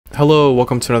Hello,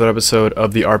 welcome to another episode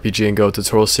of the RPG and Go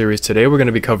tutorial series. Today we're going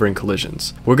to be covering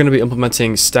collisions. We're going to be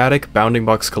implementing static bounding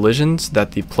box collisions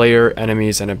that the player,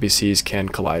 enemies, and NPCs can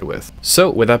collide with. So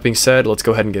with that being said, let's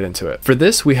go ahead and get into it. For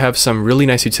this, we have some really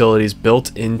nice utilities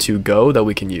built into Go that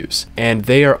we can use, and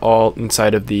they are all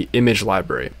inside of the image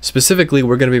library. Specifically,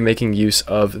 we're going to be making use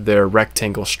of their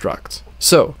rectangle struct.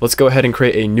 So let's go ahead and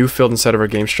create a new field inside of our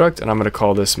game struct, and I'm going to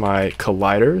call this my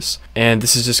colliders, and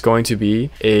this is just going to be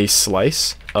a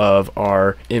slice of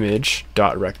our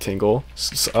image.rectangle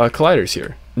colliders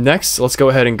here. Next, let's go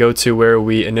ahead and go to where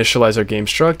we initialize our game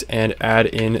struct and add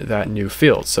in that new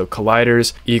field. So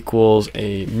colliders equals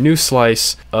a new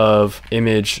slice of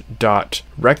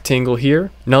image.rectangle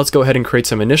here. Now let's go ahead and create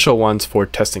some initial ones for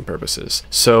testing purposes.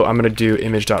 So I'm going to do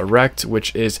image.rect,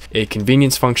 which is a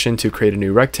convenience function to create a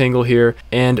new rectangle here.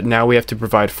 And now we have to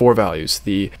provide four values,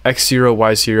 the x0,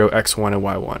 y0, x1, and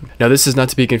y1. Now this is not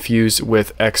to be confused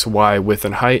with x, y, width,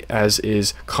 and height, as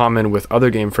is common with other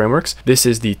game frameworks. This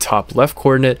is the top left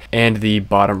coordinate and the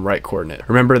bottom right coordinate.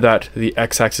 Remember that the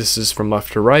x-axis is from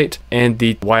left to right and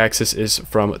the y-axis is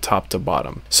from top to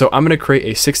bottom. So I'm going to create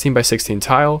a 16 by 16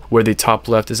 tile where the top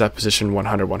left is at position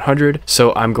 100, 100.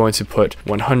 So I'm going to put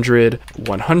 100,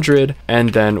 100, and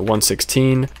then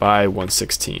 116 by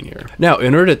 116 here. Now,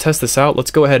 in order to test this out, let's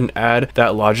go ahead and add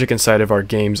that logic inside of our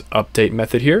game's update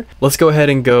method here. Let's go ahead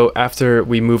and go after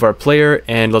we move our player,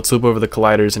 and let's loop over the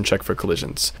colliders and check for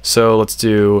collisions. So let's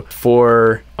do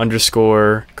for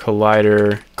underscore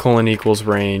collider colon equals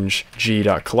range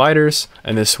g.colliders,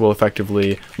 and this will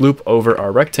effectively loop over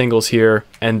our rectangles here.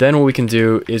 And then what we can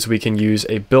do is we can use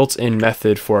a built-in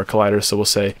method for our collider. So we'll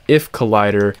say if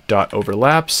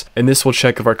collider.overlaps, and this will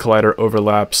check if our collider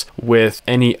overlaps with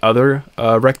any other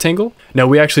rectangle. Now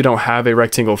we actually don't have a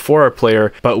rectangle for our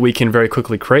player, but we can very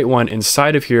quickly create one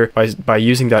inside of here by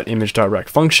using that image.rect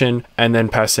function and then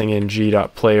passing in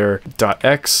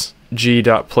g.player.x,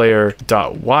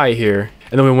 g.player.y here,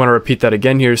 and then we want to repeat that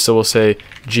again here, so we'll say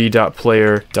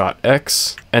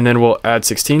g.player.x, and then we'll add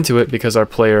 16 to it because our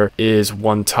player is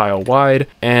one tile wide,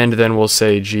 and then we'll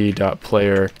say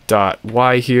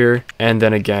g.player.y here, and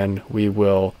then again we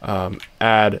will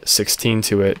add 16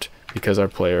 to it because our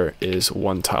player is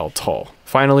one tile tall.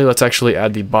 Finally, let's actually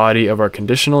add the body of our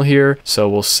conditional here. So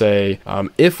we'll say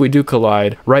if we do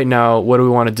collide, right now, what do we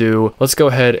want to do? Let's go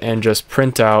ahead and just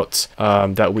print out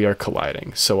that we are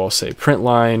colliding. So I'll say print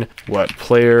line, what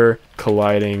player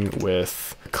colliding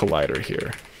with collider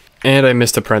here. And I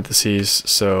missed a parentheses,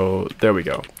 so there we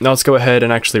go. Now let's go ahead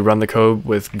and actually run the code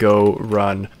with go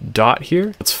run dot here.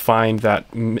 Let's find that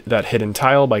hidden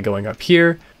tile by going up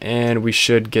here, and we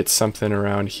should get something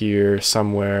around here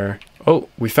somewhere. Oh,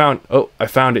 I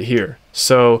found it here.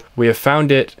 So we have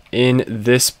found it in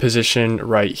this position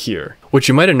right here. What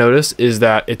you might have noticed is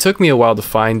that it took me a while to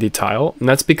find the tile, and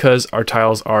that's because our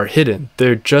tiles are hidden.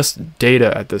 They're just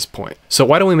data at this point. So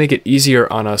why don't we make it easier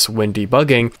on us when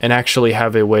debugging and actually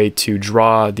have a way to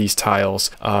draw these tiles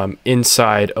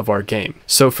inside of our game.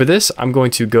 So for this, I'm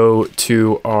going to go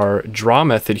to our draw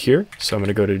method here. So I'm going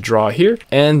to go to draw here,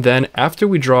 and then after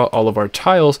we draw all of our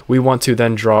tiles, we want to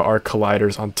then draw our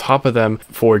colliders on top of them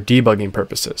for debugging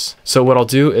purposes. So what I'll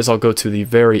do is I'll go to the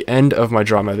very end of my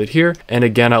draw method here, and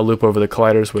again I'll loop over the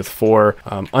colliders with for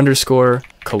underscore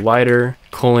collider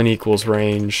colon equals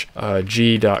range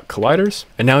g.colliders.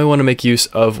 And now we want to make use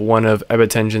of one of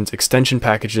Ebatension's extension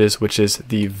packages, which is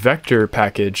the vector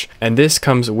package, and this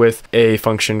comes with a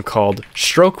function called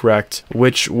stroke rect,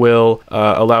 which will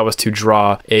allow us to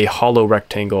draw a hollow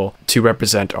rectangle to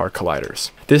represent our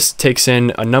colliders. This takes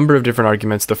in a number of different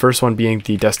arguments, the first one being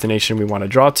the destination we want to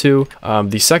draw to,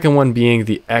 the second one being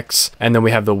the x, and then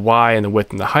we have the y and the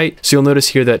width and the height. So you'll notice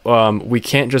here that we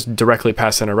can't just directly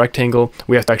pass in a rectangle,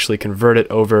 we have to actually convert it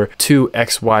over to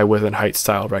x, y, width, and height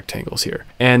style rectangles here.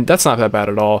 And that's not that bad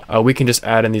at all. We can just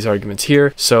add in these arguments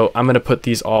here. So I'm going to put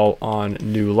these all on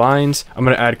new lines. I'm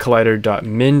going to add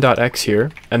collider.min.x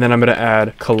here, and then I'm going to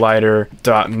add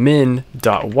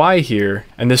collider.min.y here,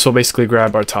 and this will basically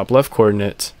grab our top left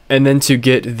coordinate. And then to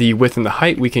get the width and the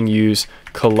height, we can use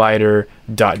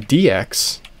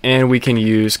collider.dx, and we can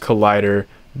use collider.dy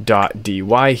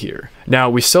here. Now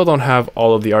we still don't have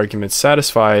all of the arguments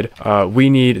satisfied. We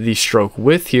need the stroke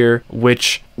width here,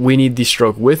 which we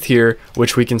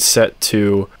can set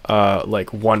to like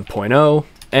 1.0.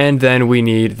 And then we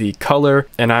need the color,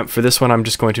 and for this one I'm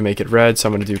just going to make it red, so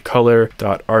I'm going to do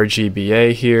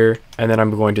color.rgba here, and then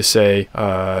I'm going to say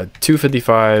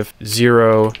 255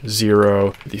 0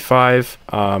 0 55,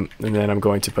 and then I'm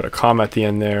going to put a comma at the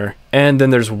end there. And then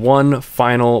there's one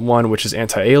final one, which is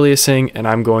anti-aliasing, and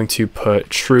I'm going to put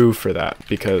true for that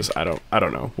because I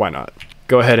don't know, why not?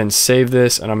 go ahead and save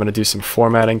this, and I'm going to do some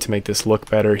formatting to make this look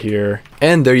better here.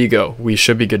 And there you go. We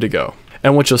should be good to go.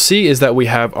 And what you'll see is that we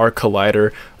have our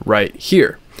collider right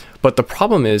here. But the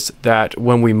problem is that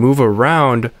when we move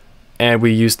around and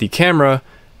we use the camera,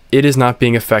 it is not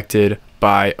being affected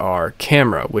by our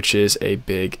camera, which is a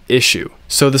big issue.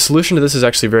 So the solution to this is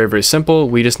actually very, very simple.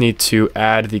 We just need to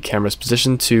add the camera's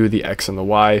position to the X and the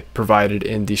Y provided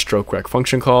in the stroke rec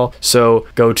function call. So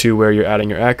go to where you're adding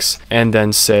your X and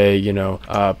then say, you know,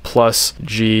 plus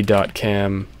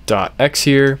g.cam.x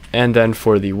here. And then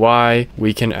for the Y,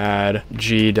 we can add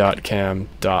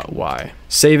g.cam.y.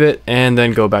 Save it and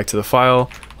then go back to the file.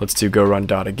 Let's do go run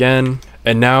dot again.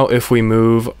 And now if we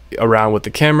move around with the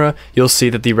camera, you'll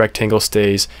see that the rectangle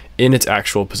stays in its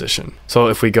actual position. So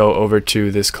if we go over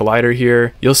to this collider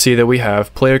here, you'll see that we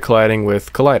have player colliding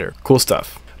with collider. Cool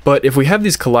stuff. But if we have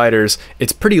these colliders,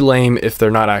 it's pretty lame if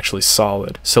they're not actually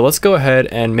solid. So let's go ahead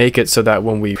and make it so that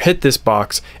when we hit this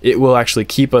box, it will actually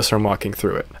keep us from walking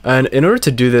through it. And in order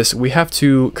to do this, we have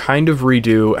to kind of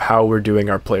redo how we're doing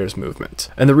our player's movement.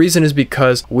 And the reason is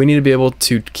because we need to be able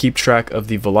to keep track of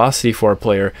the velocity for our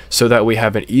player so that we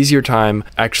have an easier time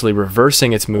actually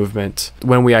reversing its movement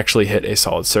when we actually hit a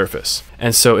solid surface.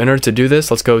 And so in order to do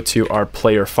this, let's go to our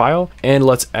player file and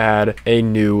let's add a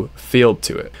new field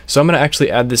to it. So I'm going to actually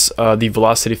add this the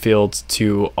velocity fields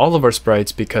to all of our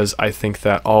sprites because I think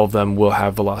that all of them will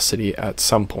have velocity at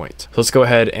some point. So let's go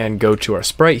ahead and go to our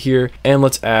sprite here and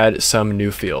let's add some new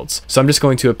fields. So I'm just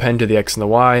going to append to the X and the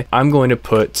Y. I'm going to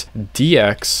put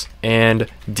dx and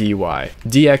dy.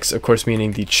 Dx, of course,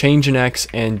 meaning the change in X,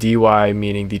 and dy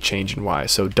meaning the change in Y.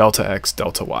 So delta X,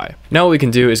 delta Y. Now what we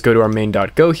can do is go to our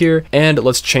main.go here, and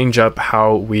let's change up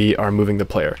how we are moving the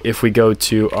player. If we go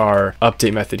to our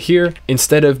update method here,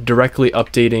 instead of directly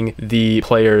updating the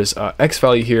player's X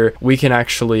value here, we can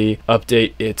actually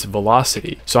update its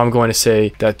velocity. So I'm going to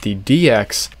say that the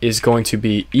dx is going to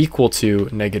be equal to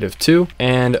 -2,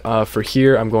 and for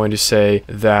here, I'm going to say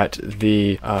that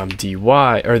the dy,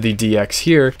 or the dx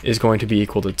here, is going to be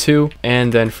equal to 2,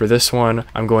 and then for this one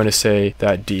I'm going to say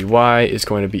that dy is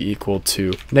going to be equal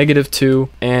to -2,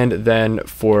 and then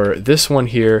for this one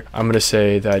here I'm going to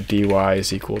say that dy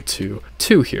is equal to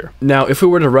 2 here. Now if we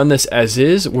were to run this as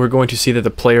is, we're going to see that the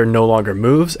player no longer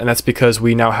moves, and that's because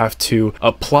we now have to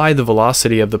apply the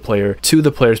velocity of the player to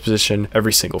the player's position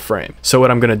every single frame. So what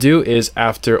I'm going to do is,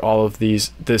 after all of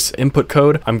this input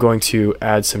code, I'm going to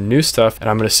add some new stuff, and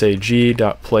I'm going to say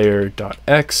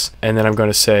g.player.x, and then I'm going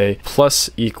to say plus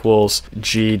equals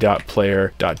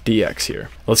g.player.dx here.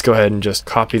 Let's go ahead and just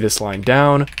copy this line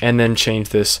down and then change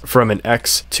this from an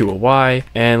X to a Y,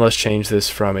 and let's change this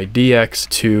from a DX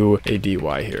to a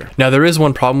DY here. Now there is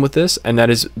one problem with this, and that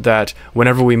is that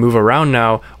whenever we move around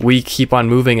now, we keep on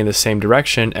moving in the same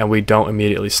direction and we don't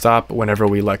immediately stop whenever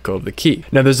we let go of the key.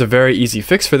 Now there's a very easy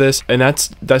fix for this, and that's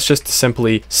just to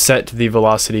simply set the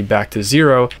velocity back to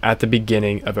 0 at the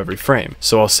beginning of every frame.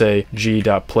 So I'll say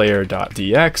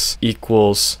g.player.dx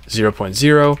equals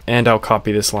 0.0, and I'll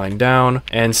copy this line down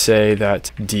and say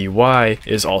that dy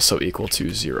is also equal to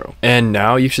 0. And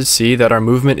now you should see that our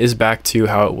movement is back to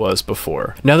how it was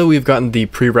before. Now that we've gotten the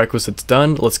prerequisites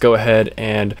done, let's go ahead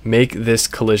and make this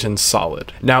collision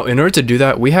solid. Now in order to do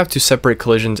that, we have to separate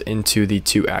collisions into the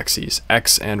two axes,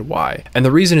 X and Y. And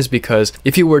the reason is because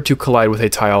if you were to collide with a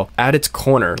tile at its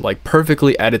corner, like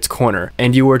perfectly at its corner,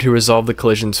 and you were to resolve the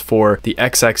collisions for the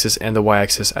X-axis and the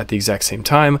Y-axis at the exact same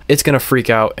time, it's going to freak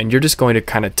out and you're just going to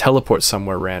kind of teleport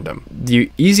somewhere random.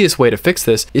 The easiest way to fix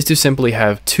this is to simply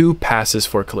have two passes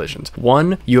for collisions.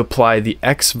 One, you apply the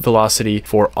X velocity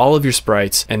for all of your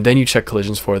sprites and then you check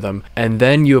collisions for them, and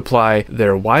then you apply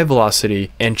their Y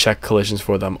velocity and check collisions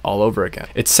for them all over again.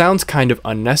 It sounds kind of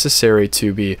unnecessary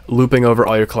to be looping over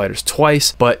all your colliders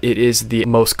twice, but it is the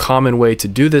most common way to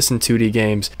do this in 2D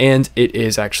games, and it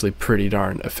is actually pretty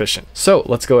darn efficient. So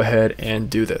let's go ahead and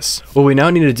do this. What we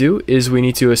now need to do is we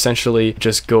need to essentially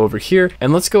just go over here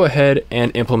and let's go ahead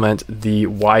and implement the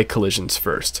Y collisions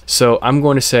first. So I'm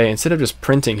going to say, instead of just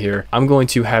printing here, I'm going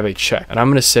to have a check, and I'm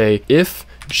going to say if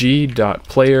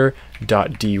g.player.dy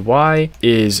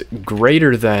is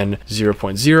greater than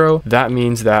 0.0, that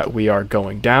means that we are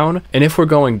going down. And if we're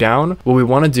going down, what we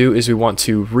want to do is we want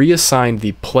to reassign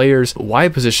the player's Y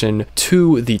position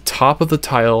to the top of the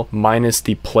tile minus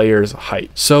the player's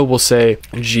height. So we'll say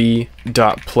g.player.y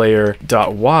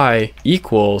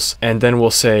equals, and then we'll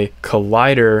say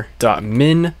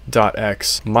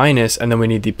collider.min.x minus, and then we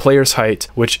need the player's height,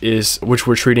 which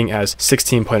we're treating as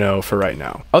 16.0 for right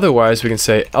now. Otherwise, we can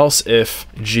say else if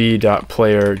g.player.y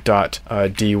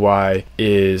g.player.dy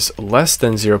is less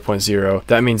than 0.0,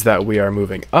 that means that we are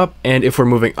moving up. And if we're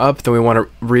moving up, then we want to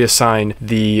reassign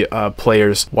the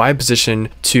player's y position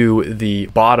to the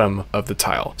bottom of the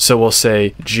tile. So we'll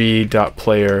say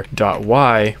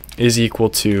g.player.y is equal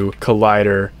to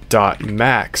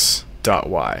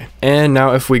collider.max.y. And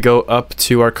now if we go up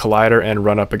to our collider and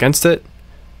run up against it,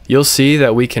 you'll see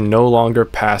that we can no longer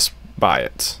pass by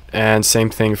it. And same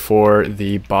thing for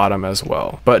the bottom as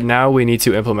well. But now we need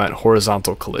to implement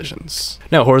horizontal collisions.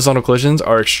 Now, horizontal collisions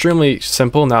are extremely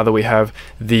simple now that we have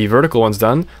the vertical ones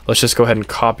done. Let's just go ahead and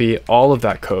copy all of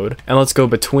that code. And let's go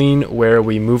between where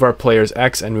we move our player's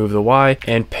X and move the Y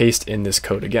and paste in this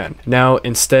code again. Now,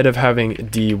 instead of having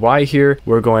dy here,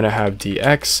 we're going to have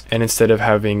dx. And instead of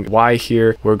having y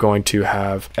here, we're going to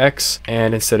have x.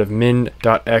 And instead of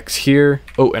min.x here,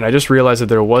 oh, and I just realized that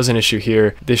there was an issue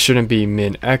here. This shouldn't be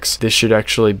min x. This should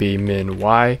actually be min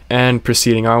y. And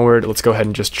proceeding onward, let's go ahead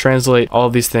and just translate all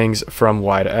of these things from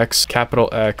y to x, capital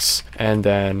X, and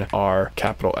then our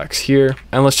capital X here.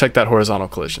 And let's check that horizontal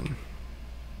collision.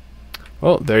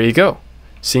 Well, there you go.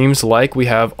 Seems like we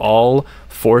have all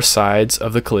 4 sides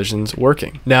of the collisions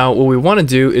working. Now, what we want to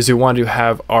do is we want to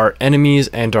have our enemies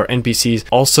and our NPCs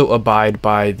also abide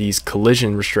by these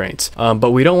collision restraints, but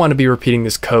we don't want to be repeating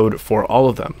this code for all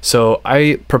of them. So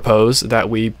I propose that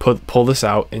we pull this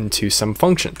out into some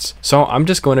functions. So I'm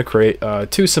just going to create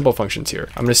 2 simple functions here.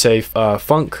 I'm going to say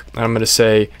func, and I'm going to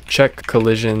say check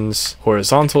collisions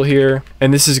horizontal here,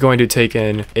 and this is going to take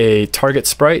in a target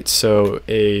sprite, so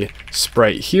a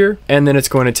sprite here, and then it's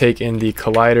going to take in the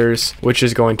colliders, which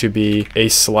is going to be a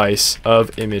slice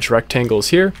of image rectangles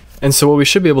here. And so what we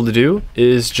should be able to do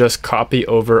is just copy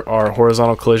over our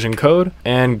horizontal collision code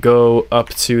and go up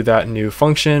to that new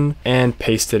function and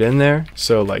paste it in there.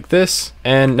 So like this.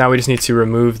 And now we just need to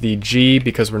remove the G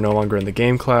because we're no longer in the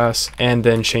game class, and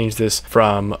then change this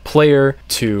from player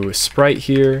to sprite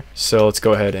here. So let's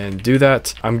go ahead and do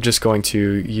that. I'm just going to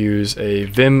use a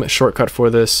Vim shortcut for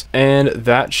this, and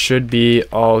that should be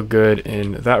all good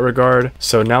in that regard.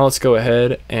 So now let's go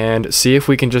ahead and see if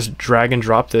we can just drag and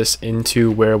drop this into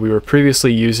where we were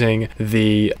previously using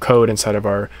the code inside of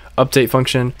our update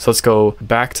function. So let's go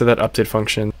back to that update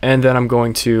function, and then I'm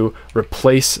going to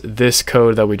replace this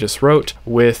code that we just wrote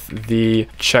with the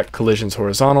check collisions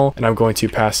horizontal, and I'm going to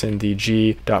pass in the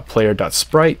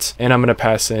g.player.sprite, and I'm going to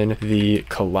pass in the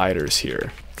colliders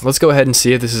here. Let's go ahead and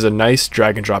see if this is a nice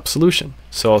drag and drop solution.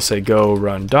 So I'll say go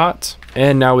run dot,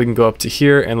 and now we can go up to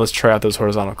here and let's try out those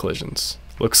horizontal collisions.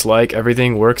 Looks like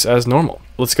everything works as normal.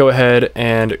 Let's go ahead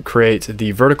and create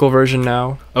the vertical version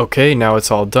now. Okay, now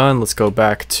it's all done. Let's go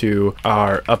back to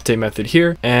our update method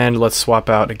here, and let's swap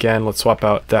out again. Let's swap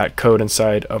out that code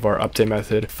inside of our update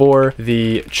method for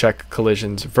the check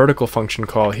collisions vertical function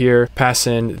call here. Pass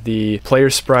in the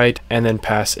player sprite and then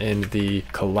pass in the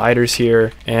colliders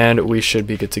here, and we should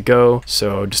be good to go.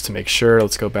 So just to make sure,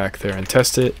 let's go back there and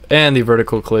test it. And the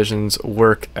vertical collisions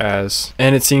work as,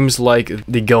 and it seems like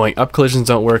the going up collisions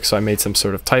don't work, so I made some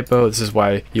sort of typo. This is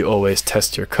why you always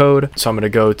test your code. So I'm going to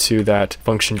go to that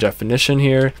function definition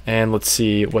here, and let's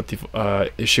see what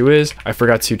the issue is. I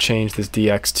forgot to change this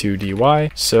dx to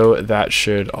dy, so that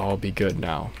should all be good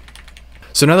now.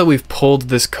 So now that we've pulled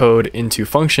this code into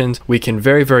functions, we can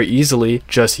very, very easily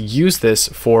just use this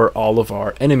for all of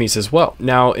our enemies as well.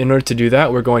 Now, in order to do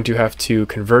that, we're going to have to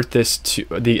convert this to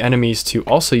the enemies to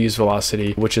also use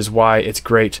velocity, which is why it's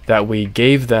great that we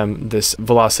gave them this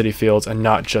velocity field and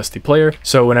not just the player.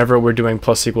 So whenever we're doing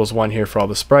plus equals 1 here for all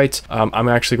the sprites, I'm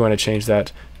actually going to change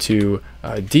that to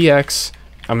dx.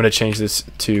 I'm going to change this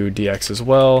to dx as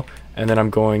well. And then I'm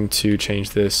going to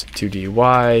change this to dy,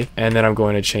 and then I'm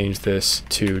going to change this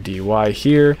to dy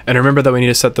here. And remember that we need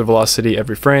to set the velocity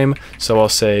every frame. So I'll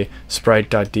say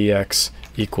sprite.dx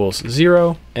equals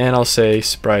 0, and I'll say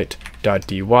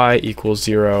sprite.dy equals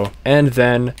 0. And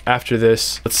then after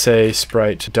this, let's say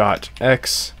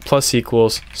sprite.x plus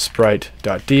equals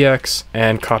sprite.dx,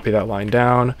 and copy that line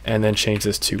down, and then change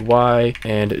this to y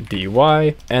and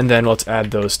dy. And then let's add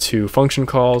those 2 function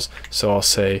calls. So I'll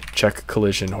say check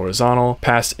collision horizontal,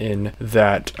 pass in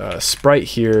that sprite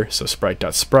here, so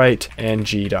sprite.sprite and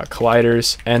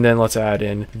g.colliders, and then let's add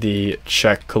in the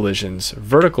check collisions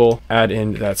vertical, add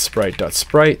in that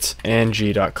sprite.sprite and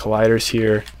g.colliders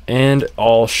here, and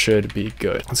all should be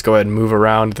good. Let's go ahead and move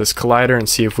around this collider and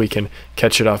see if we can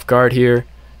catch it off guard here.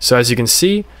 So as you can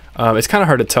see, it's kind of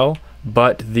hard to tell,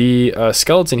 but the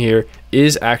skeleton here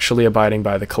is actually abiding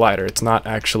by the collider. It's not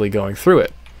actually going through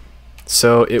it.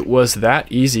 So it was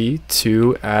that easy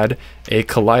to add a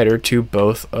collider to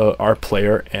both our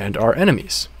player and our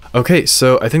enemies. Okay,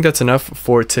 so I think that's enough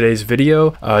for today's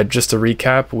video. Just to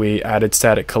recap, we added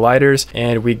static colliders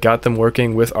and we got them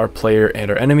working with our player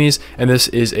and our enemies, and this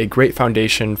is a great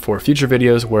foundation for future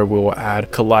videos where we will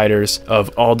add colliders of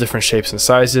all different shapes and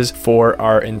sizes for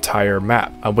our entire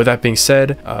map. With that being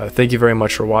said, thank you very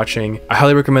much for watching. I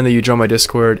highly recommend that you join my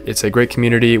Discord. It's a great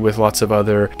community with lots of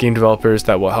other game developers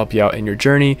that will help you out in your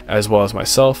journey, as well as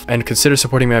myself, and consider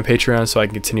supporting me on Patreon so I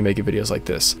can continue making videos like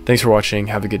this. Thanks for watching,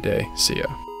 have a good day, see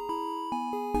ya.